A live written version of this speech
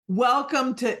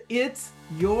Welcome to It's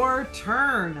Your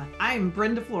Turn. I'm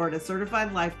Brenda Florida,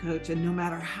 certified life coach, and no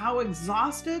matter how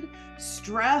exhausted,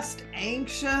 stressed,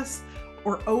 anxious,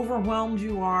 or overwhelmed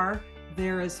you are,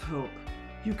 there is hope.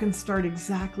 You can start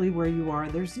exactly where you are.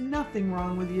 There's nothing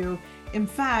wrong with you. In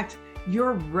fact,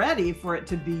 you're ready for it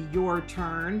to be your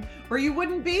turn, or you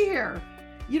wouldn't be here.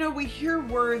 You know, we hear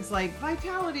words like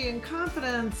vitality and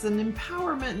confidence and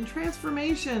empowerment and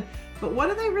transformation, but what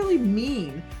do they really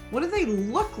mean? What do they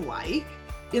look like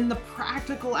in the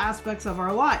practical aspects of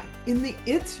our life? In the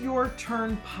It's Your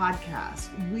Turn podcast,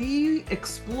 we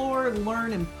explore,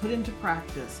 learn, and put into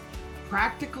practice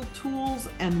practical tools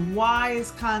and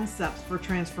wise concepts for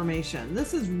transformation.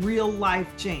 This is real life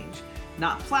change,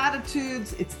 not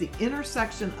platitudes. It's the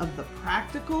intersection of the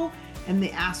practical and the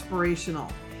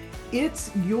aspirational.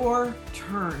 It's your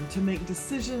turn to make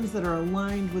decisions that are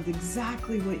aligned with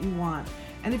exactly what you want.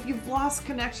 And if you've lost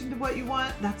connection to what you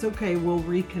want, that's okay. We'll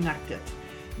reconnect it.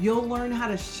 You'll learn how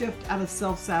to shift out of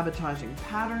self-sabotaging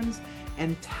patterns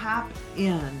and tap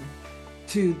in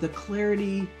to the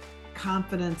clarity,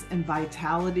 confidence, and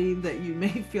vitality that you may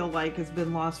feel like has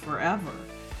been lost forever.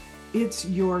 It's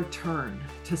your turn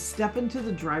to step into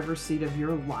the driver's seat of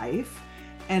your life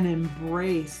and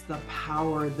embrace the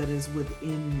power that is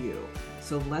within you.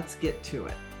 So let's get to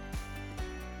it.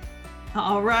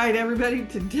 All right, everybody.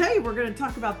 Today we're going to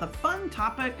talk about the fun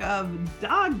topic of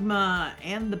dogma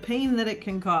and the pain that it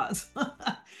can cause.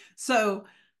 So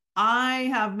I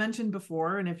have mentioned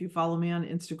before, and if you follow me on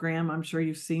Instagram, I'm sure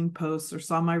you've seen posts or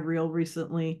saw my reel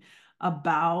recently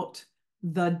about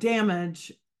the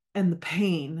damage and the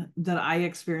pain that I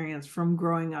experienced from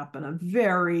growing up in a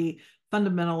very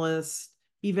fundamentalist,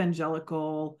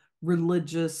 evangelical,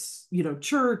 religious,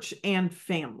 church and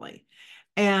family.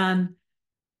 And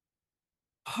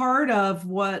part of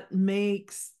what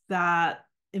makes that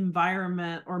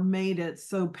environment or made it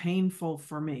so painful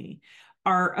for me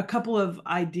are a couple of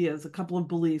ideas, a couple of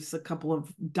beliefs, a couple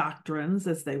of doctrines,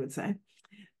 as they would say,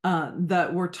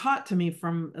 that were taught to me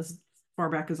from as far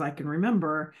back as I can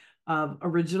remember, of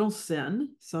original sin.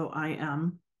 So I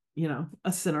am,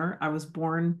 a sinner. I was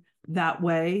born that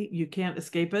way. You can't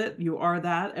escape it. You are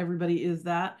that. Everybody is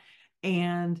that.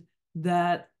 And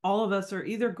that all of us are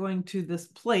either going to this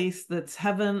place that's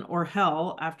heaven or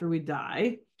hell after we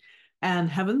die. And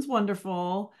heaven's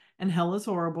wonderful and hell is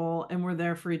horrible. And we're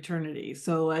there for eternity.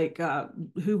 So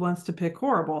who wants to pick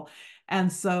horrible?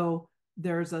 And so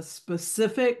there's a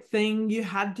specific thing you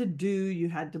had to do. You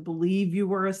had to believe you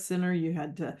were a sinner. You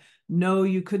had to know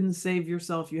you couldn't save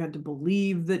yourself. You had to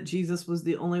believe that Jesus was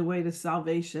the only way to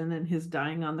salvation and his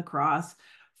dying on the cross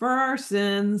for our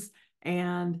sins.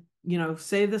 And,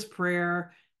 say this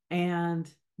prayer. And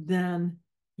then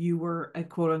you were a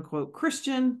quote unquote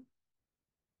Christian.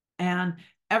 And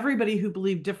everybody who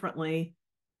believed differently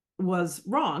was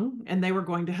wrong and they were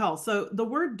going to hell. So the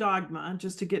word dogma,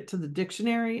 just to get to the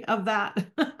dictionary of that,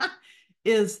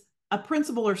 is a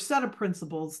principle or set of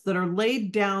principles that are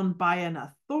laid down by an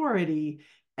authority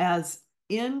as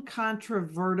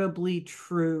incontrovertibly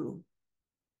true.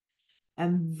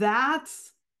 And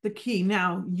that's the key.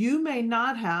 Now, you may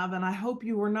not have, and I hope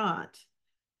you were not,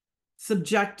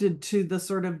 subjected to the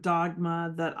sort of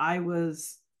dogma that I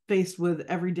was faced with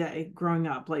every day growing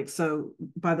up. So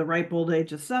by the ripe old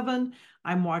age of 7,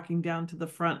 I'm walking down to the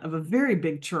front of a very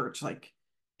big church.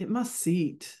 It must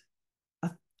seat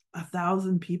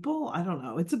 1,000 people. I don't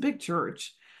know. It's a big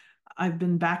church. I've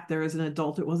been back there as an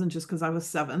adult. It wasn't just because I was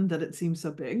 7 that it seemed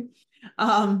so big.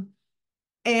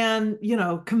 And,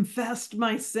 confessed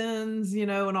my sins,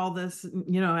 and all this,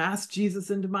 asked Jesus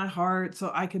into my heart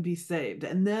so I could be saved.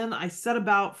 And then I set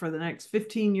about for the next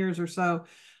 15 years or so,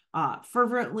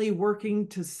 fervently working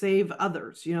to save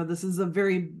others. This is a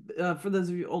very, for those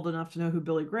of you old enough to know who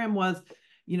Billy Graham was,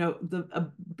 a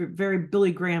very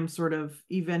Billy Graham sort of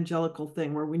evangelical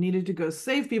thing where we needed to go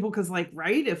save people. Because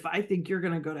right, if I think you're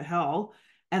going to go to hell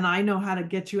and I know how to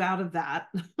get you out of that,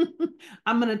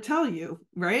 I'm going to tell you,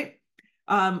 right?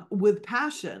 With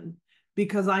passion,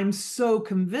 because I'm so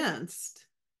convinced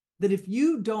that if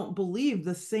you don't believe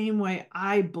the same way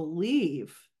I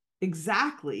believe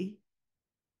exactly,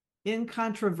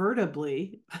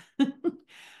 incontrovertibly,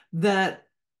 that,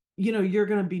 you're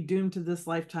going to be doomed to this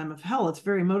lifetime of hell. It's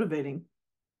very motivating.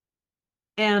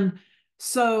 And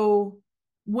so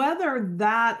whether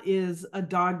that is a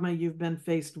dogma you've been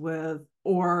faced with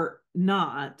or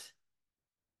not,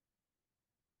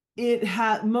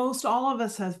 most all of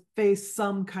us have faced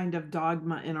some kind of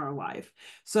dogma in our life.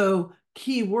 So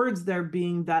key words there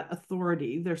being that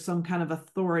authority. There's some kind of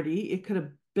authority. It could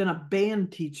have been a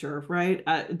band teacher, right?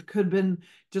 It could have been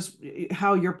just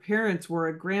how your parents were,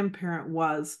 a grandparent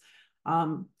was.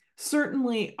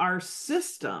 certainly our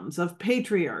systems of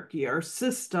patriarchy, our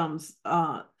systems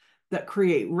that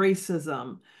create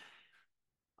racism,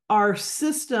 are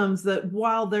systems that,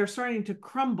 while they're starting to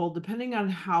crumble, depending on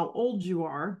how old you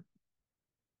are,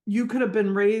 you could have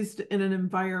been raised in an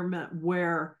environment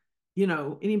where,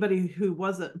 anybody who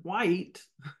wasn't white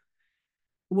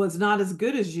was not as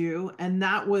good as you, and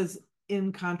that was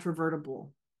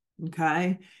incontrovertible.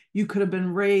 Okay. You could have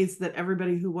been raised that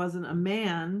everybody who wasn't a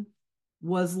man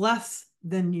was less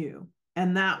than you,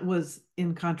 and that was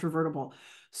incontrovertible.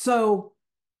 So,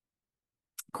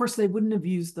 of course, they wouldn't have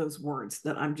used those words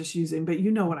that I'm just using, but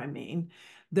you know what I mean.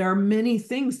 There are many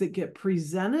things that get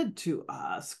presented to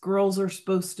us. Girls are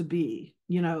supposed to be,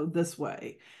 this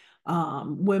way.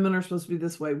 Women are supposed to be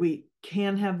this way. We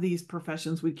can't have these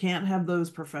professions. We can't have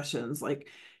those professions. Like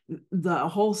the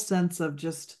whole sense of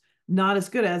just not as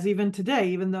good as, even today,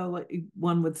 even though, like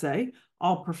one would say,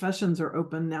 all professions are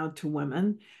open now to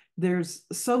women. There's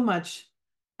so much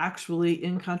actually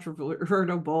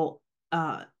incontrovertible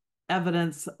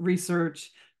evidence,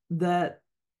 research that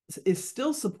is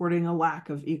still supporting a lack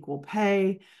of equal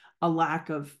pay, a lack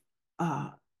of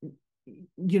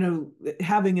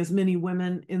having as many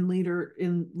women in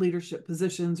leadership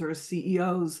positions or as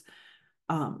CEOs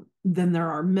than there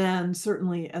are men.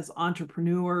 Certainly as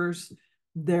entrepreneurs,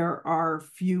 there are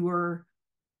fewer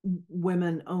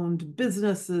women-owned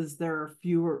businesses. There are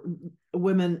fewer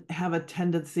women have a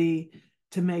tendency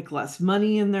to make less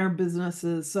money in their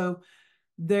businesses. So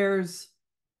there's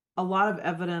a lot of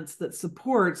evidence that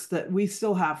supports that we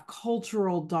still have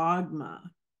cultural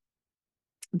dogma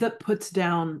that puts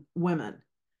down women,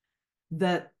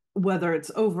 that whether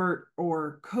it's overt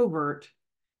or covert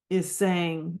is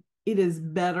saying it is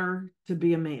better to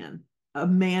be a man. A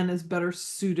man is better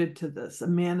suited to this. A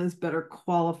man is better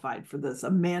qualified for this. A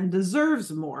man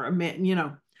deserves more. A man,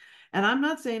 and I'm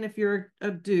not saying if you're a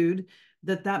dude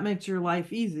that makes your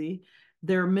life easy.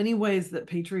 There are many ways that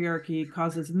patriarchy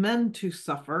causes men to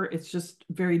suffer. It's just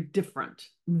very different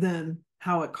than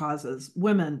how it causes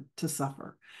women to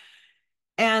suffer.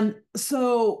 And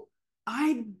so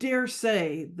I dare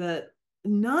say that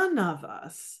none of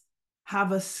us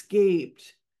have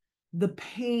escaped the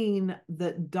pain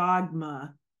that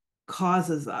dogma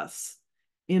causes us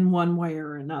in one way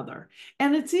or another.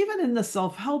 And it's even in the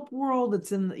self-help world.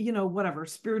 It's in, whatever,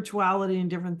 spirituality and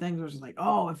different things. There's like,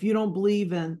 oh, if you don't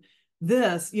believe in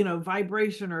this,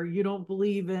 vibration, or you don't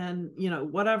believe in,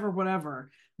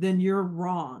 whatever, then you're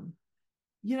wrong.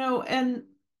 And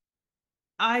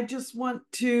I just want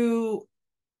to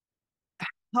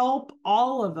help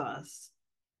all of us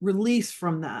release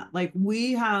from that. Like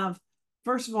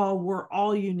first of all, we're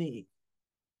all unique.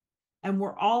 And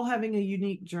we're all having a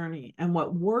unique journey. And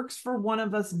what works for one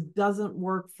of us doesn't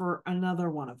work for another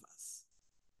one of us.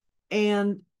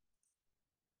 And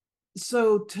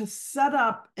so to set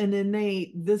up an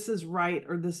innate, this is right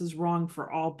or this is wrong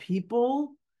for all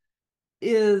people,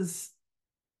 is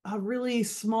a really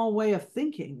small way of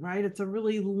thinking, right? It's a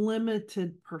really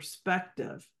limited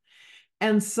perspective.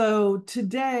 And so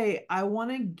today I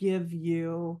want to give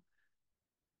you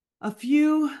a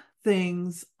few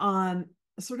things on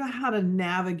sort of how to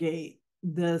navigate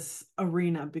this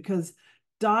arena, because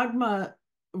dogma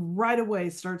right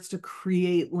away starts to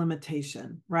create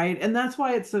limitation, right? And that's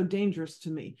why it's so dangerous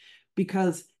to me,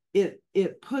 because it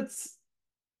puts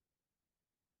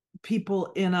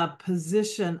people in a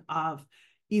position of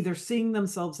either seeing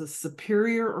themselves as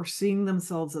superior or seeing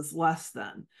themselves as less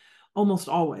than, almost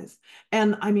always.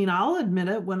 And I mean, I'll admit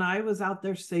it, when I was out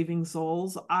there saving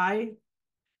souls, I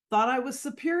thought I was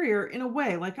superior in a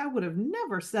way. Like I would have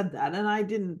never said that. And I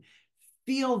didn't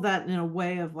feel that in a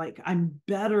way of like, I'm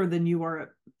better than you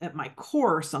are at my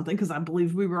core or something, because I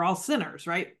believed we were all sinners,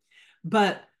 right?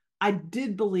 But I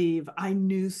did believe I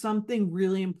knew something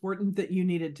really important that you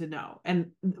needed to know.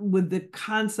 And with the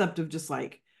concept of just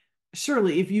like,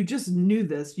 surely if you just knew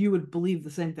this, you would believe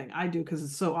the same thing I do because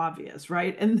it's so obvious,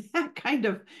 right? And that kind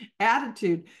of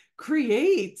attitude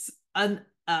creates an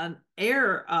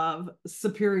air of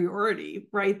superiority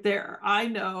right there. I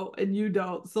know and you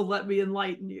don't, so let me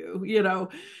enlighten you.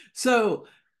 So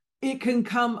it can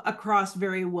come across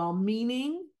very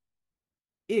well-meaning.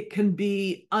 It can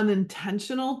be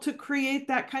unintentional to create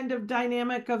that kind of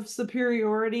dynamic of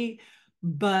superiority,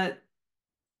 but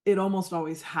it almost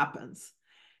always happens.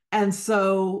 And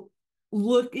so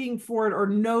looking for it or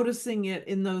noticing it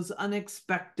in those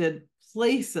unexpected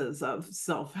places of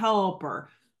self-help or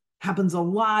happens a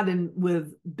lot in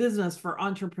with business for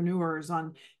entrepreneurs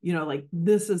on, like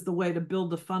this is the way to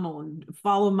build a funnel and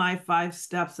follow my 5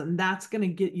 steps and that's going to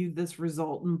get you this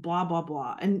result and blah blah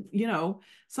blah. And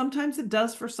sometimes it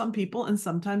does for some people and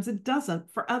sometimes it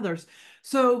doesn't for others.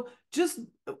 So just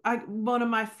one of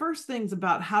my first things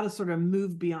about how to sort of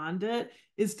move beyond it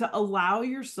is to allow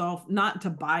yourself not to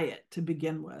buy it to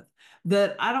begin with.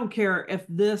 That I don't care if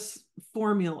this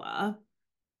formula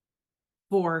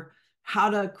for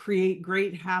how to create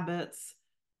great habits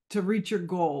to reach your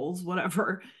goals,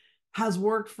 whatever, has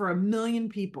worked for 1 million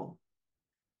people.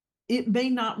 It may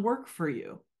not work for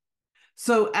you.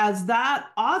 So, as that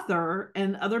author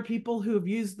and other people who have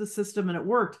used the system and it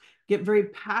worked get very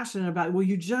passionate about it, well,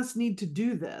 you just need to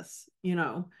do this,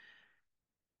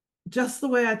 just the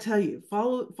way I tell you,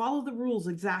 follow the rules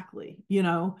exactly,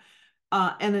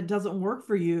 and it doesn't work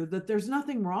for you, that there's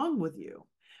nothing wrong with you.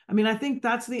 I mean, I think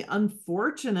that's the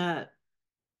unfortunate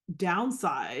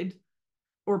downside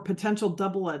or potential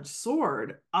double-edged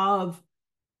sword of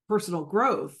personal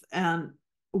growth. And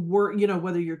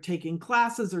whether you're taking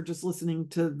classes or just listening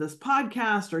to this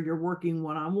podcast or you're working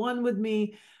one-on-one with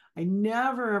me, I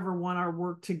never ever want our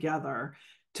work together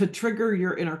to trigger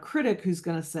your inner critic who's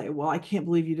going to say, well, I can't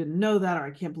believe you didn't know that, or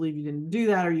I can't believe you didn't do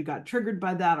that, or you got triggered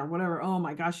by that, or whatever. Oh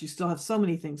my gosh, you still have so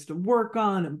many things to work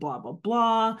on and blah, blah,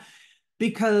 blah.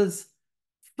 Because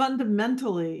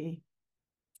fundamentally,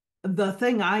 the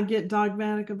thing I get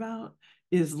dogmatic about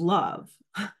is love,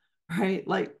 right?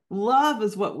 Like love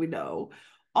is what we know.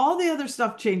 All the other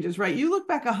stuff changes, right? You look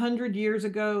back 100 years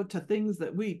ago to things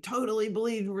that we totally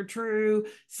believed were true.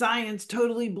 Science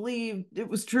totally believed it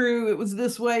was true. It was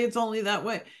this way. It's only that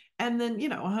way. And then,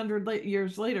 100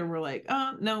 years later, we're like,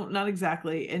 oh, no, not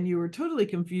exactly. And you were totally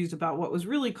confused about what was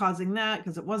really causing that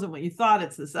because it wasn't what you thought.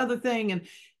 It's this other thing. And,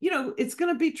 it's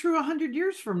going to be true 100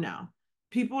 years from now.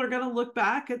 People are going to look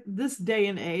back at this day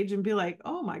and age and be like,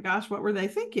 oh my gosh, what were they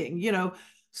thinking?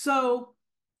 So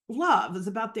love is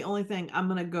about the only thing I'm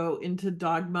going to go into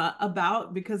dogma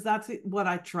about, because that's what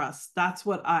I trust. That's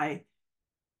what I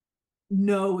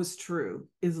know is true,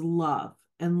 is love.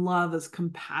 And love is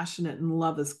compassionate and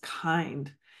love is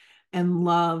kind. And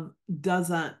love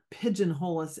doesn't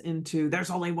pigeonhole us into there's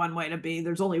only one way to be,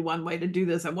 there's only one way to do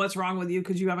this, and what's wrong with you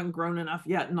because you haven't grown enough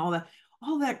yet, and all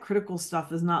that critical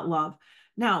stuff is not love.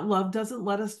 Now, love doesn't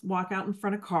let us walk out in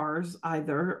front of cars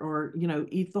either, or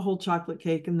eat the whole chocolate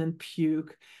cake and then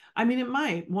puke. I mean, it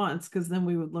might once, because then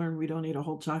we would learn we don't eat a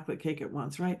whole chocolate cake at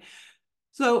once, right?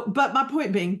 So, but my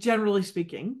point being, generally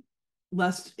speaking,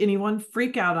 lest anyone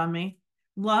freak out on me,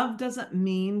 love doesn't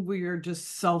mean we're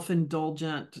just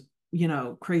self-indulgent,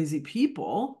 crazy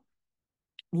people.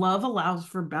 Love allows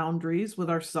for boundaries with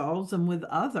ourselves and with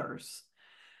others.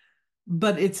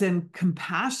 But it's in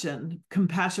compassion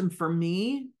for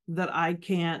me, that I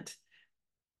can't,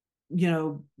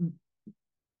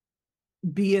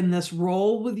 be in this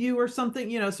role with you or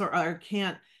something, so I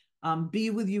can't be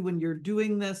with you when you're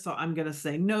doing this. So I'm going to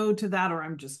say no to that, or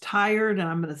I'm just tired and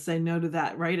I'm going to say no to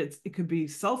that, right? It could be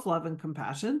self-love and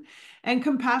compassion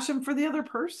for the other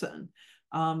person,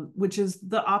 which is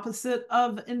the opposite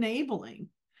of enabling.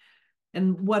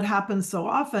 And what happens so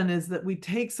often is that we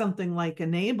take something like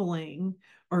enabling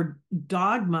or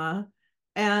dogma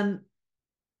and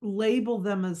label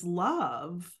them as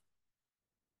love.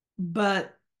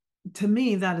 But to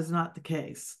me, that is not the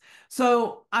case.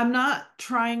 So I'm not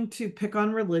trying to pick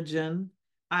on religion.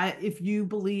 If you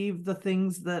believe the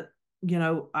things that,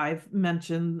 I've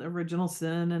mentioned, original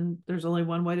sin, and there's only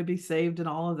one way to be saved and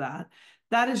all of that,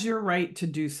 that is your right to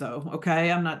do so.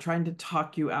 Okay. I'm not trying to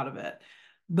talk you out of it.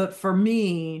 But for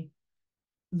me,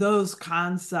 those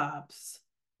concepts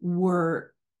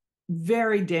were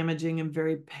very damaging and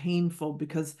very painful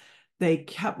because they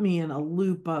kept me in a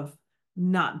loop of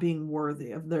not being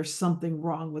worthy, of there's something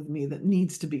wrong with me that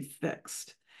needs to be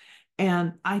fixed.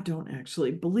 And I don't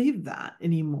actually believe that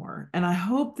anymore. And I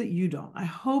hope that you don't. I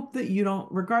hope that you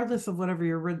don't, regardless of whatever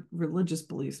your religious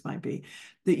beliefs might be,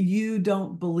 that you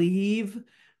don't believe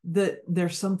that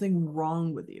there's something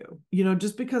wrong with you.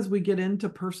 Just because we get into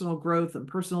personal growth and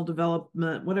personal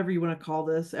development, whatever you want to call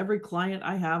this, every client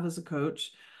I have as a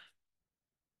coach,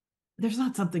 there's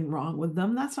not something wrong with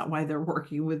them. That's not why they're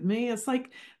working with me. It's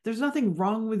like there's nothing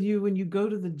wrong with you when you go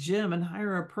to the gym and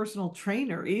hire a personal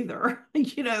trainer either.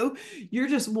 You're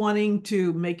just wanting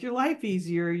to make your life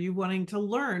easier. You wanting to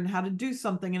learn how to do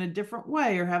something in a different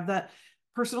way, or have that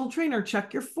personal trainer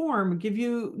check your form, give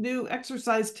you new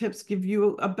exercise tips, give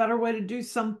you a better way to do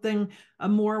something, a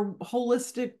more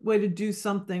holistic way to do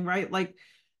something, right? Like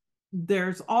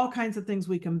there's all kinds of things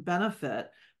we can benefit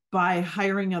by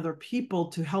hiring other people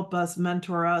to help us,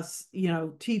 mentor us,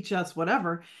 teach us,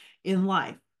 whatever. in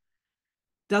life.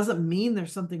 Doesn't mean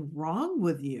there's something wrong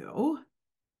with you.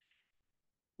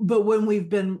 But when we've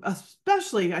been,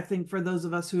 especially I think for those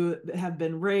of us who have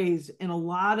been raised in a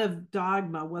lot of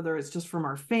dogma, whether it's just from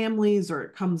our families or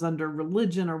it comes under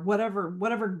religion or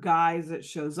whatever guise it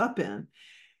shows up in,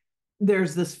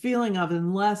 there's this feeling of,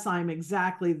 unless I'm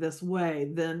exactly this way,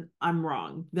 then I'm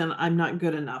wrong, then I'm not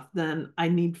good enough, then I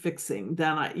need fixing,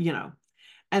 then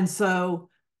and so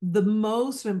the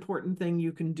most important thing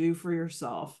you can do for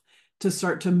yourself to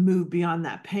start to move beyond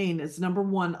that pain is, number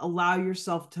one, allow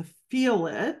yourself to feel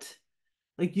it.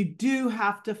 Like, you do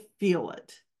have to feel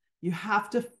it. You have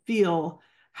to feel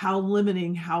how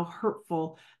limiting, how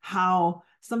hurtful, how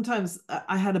sometimes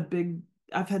I've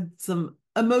had some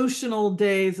emotional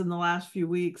days in the last few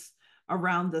weeks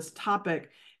around this topic.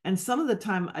 And some of the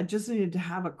time I just needed to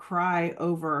have a cry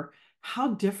over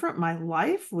how different my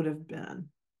life would have been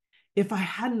if I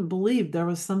hadn't believed there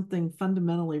was something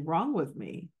fundamentally wrong with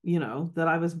me, that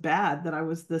I was bad, that I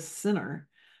was this sinner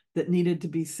that needed to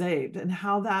be saved, and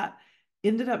how that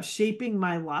ended up shaping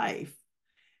my life.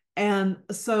 And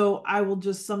so I will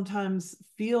just sometimes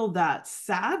feel that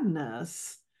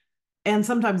sadness and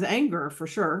sometimes anger, for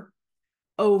sure,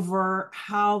 over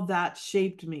how that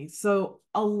shaped me. So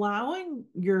allowing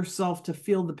yourself to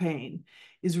feel the pain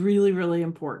is really, really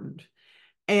important.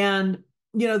 And,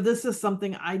 this is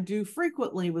something I do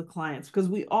frequently with clients, because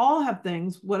we all have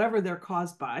things, whatever they're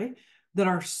caused by, that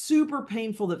are super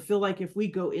painful, that feel like if we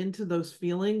go into those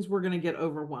feelings, we're going to get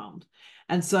overwhelmed.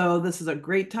 And so this is a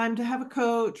great time to have a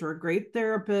coach or a great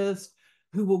therapist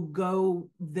who will go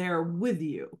there with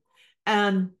you.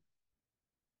 And,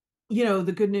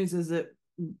 the good news is it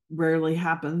rarely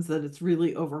happens that it's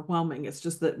really overwhelming. It's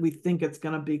just that we think it's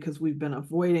going to be because we've been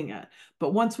avoiding it.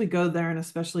 But once we go there, and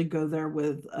especially go there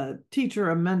with a teacher,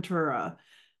 a mentor, a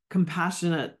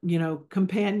compassionate,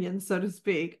 companion, so to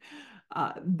speak,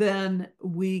 then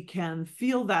we can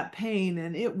feel that pain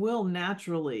and it will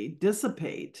naturally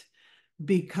dissipate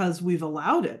because we've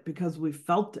allowed it, because we've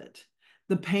felt it.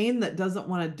 The pain that doesn't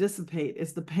want to dissipate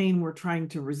is the pain we're trying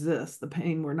to resist, the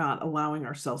pain we're not allowing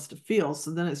ourselves to feel.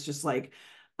 So then it's just like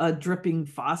a dripping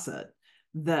faucet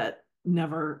that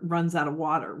never runs out of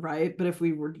water, right? But if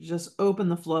we were to just open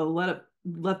the flow,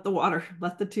 let the water,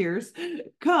 let the tears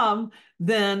come,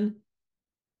 then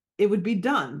it would be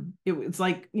done. It's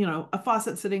like, a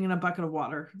faucet sitting in a bucket of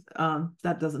water.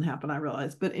 That doesn't happen, I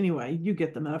realize. But anyway, you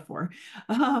get the metaphor.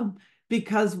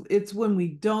 Because it's when we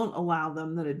don't allow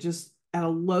them that it just, at a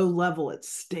low level, it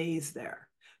stays there.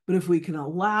 But if we can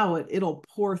allow it, it'll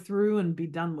pour through and be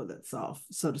done with itself,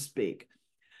 so to speak.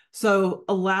 So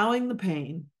allowing the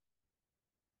pain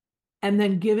and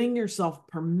then giving yourself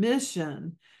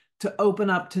permission to open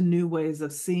up to new ways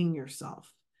of seeing yourself.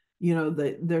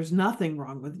 That there's nothing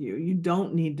wrong with you. You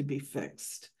don't need to be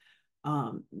fixed.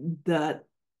 That,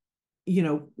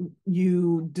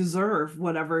 you deserve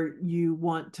whatever you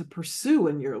want to pursue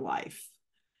in your life.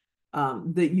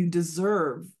 That you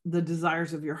deserve the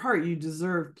desires of your heart. You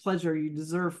deserve pleasure. You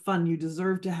deserve fun. You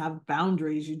deserve to have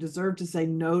boundaries. You deserve to say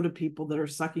no to people that are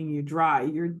sucking you dry.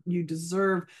 You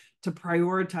deserve to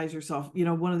prioritize yourself.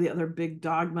 One of the other big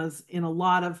dogmas in a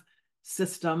lot of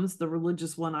systems, the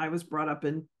religious one I was brought up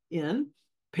in,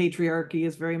 patriarchy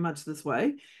is very much this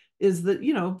way, is that,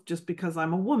 just because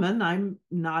I'm a woman, I'm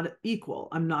not equal.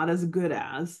 I'm not as good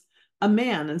as a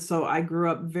man. And so I grew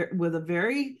up with a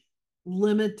very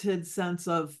limited sense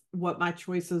of what my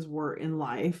choices were in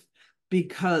life,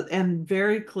 and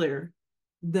very clear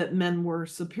that men were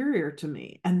superior to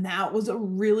me. And that was a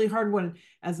really hard one.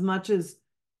 As much as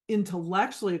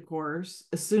intellectually, of course,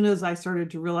 as soon as I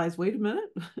started to realize, wait a minute,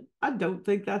 I don't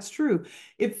think that's true.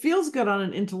 It feels good on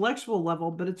an intellectual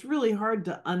level, but it's really hard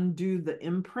to undo the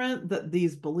imprint that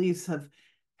these beliefs have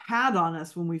had on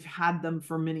us when we've had them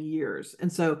for many years.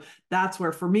 And so that's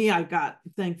where, for me, I got,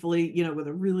 thankfully, with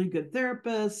a really good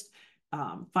therapist,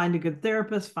 find a good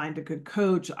therapist, find a good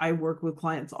coach. I work with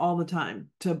clients all the time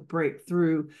to break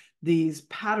through these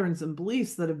patterns and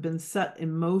beliefs that have been set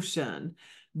in motion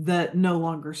that no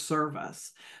longer serve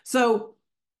us. So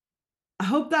I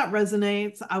hope that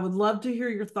resonates. I would love to hear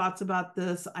your thoughts about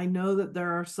this. I know that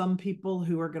there are some people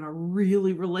who are going to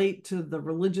really relate to the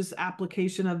religious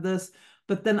application of this,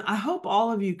 but then I hope all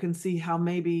of you can see how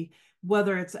maybe,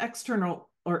 whether it's external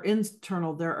or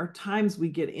internal, there are times we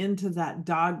get into that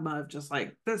dogma of just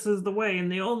like, this is the way and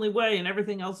the only way and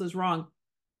everything else is wrong.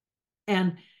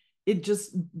 And it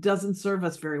just doesn't serve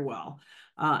us very well.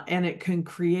 And it can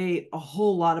create a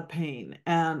whole lot of pain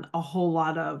and a whole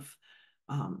lot of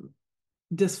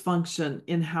dysfunction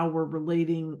in how we're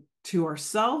relating to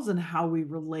ourselves and how we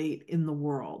relate in the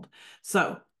world.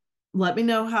 So Let me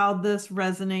know how this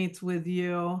resonates with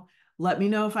you. Let me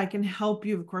know if I can help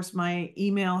you. Of course, my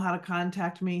email, how to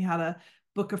contact me, how to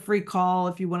book a free call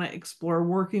if you want to explore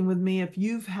working with me. If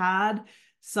you've had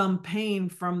some pain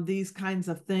from these kinds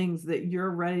of things that you're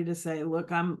ready to say,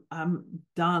 look, I'm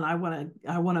done. I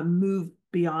want to move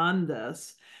beyond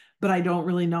this, but I don't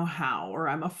really know how, or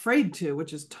I'm afraid to,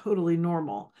 which is totally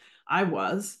normal. I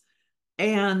was.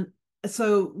 And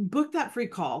so book that free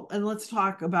call and let's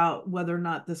talk about whether or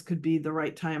not this could be the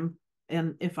right time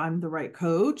and if I'm the right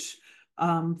coach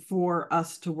for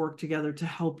us to work together to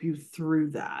help you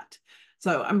through that.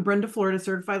 So I'm Brenda Florida,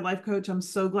 certified life coach. I'm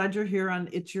so glad you're here on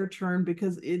It's Your Turn,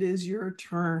 because it is your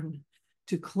turn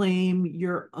to claim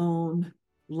your own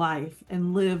life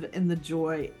and live in the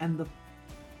joy and the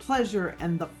pleasure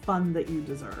and the fun that you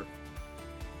deserve.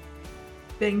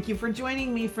 Thank you for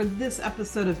joining me for this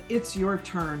episode of It's Your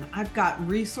Turn. I've got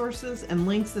resources and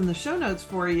links in the show notes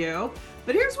for you,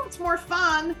 but here's what's more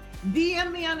fun.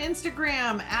 DM me on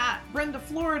Instagram at Brenda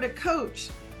Florida Coach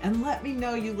and let me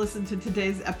know you listened to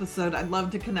today's episode. I'd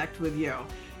love to connect with you.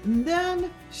 And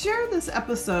then share this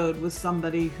episode with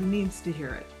somebody who needs to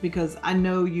hear it, because I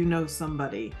know you know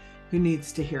somebody who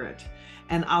needs to hear it.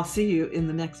 And I'll see you in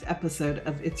the next episode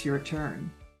of It's Your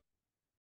Turn.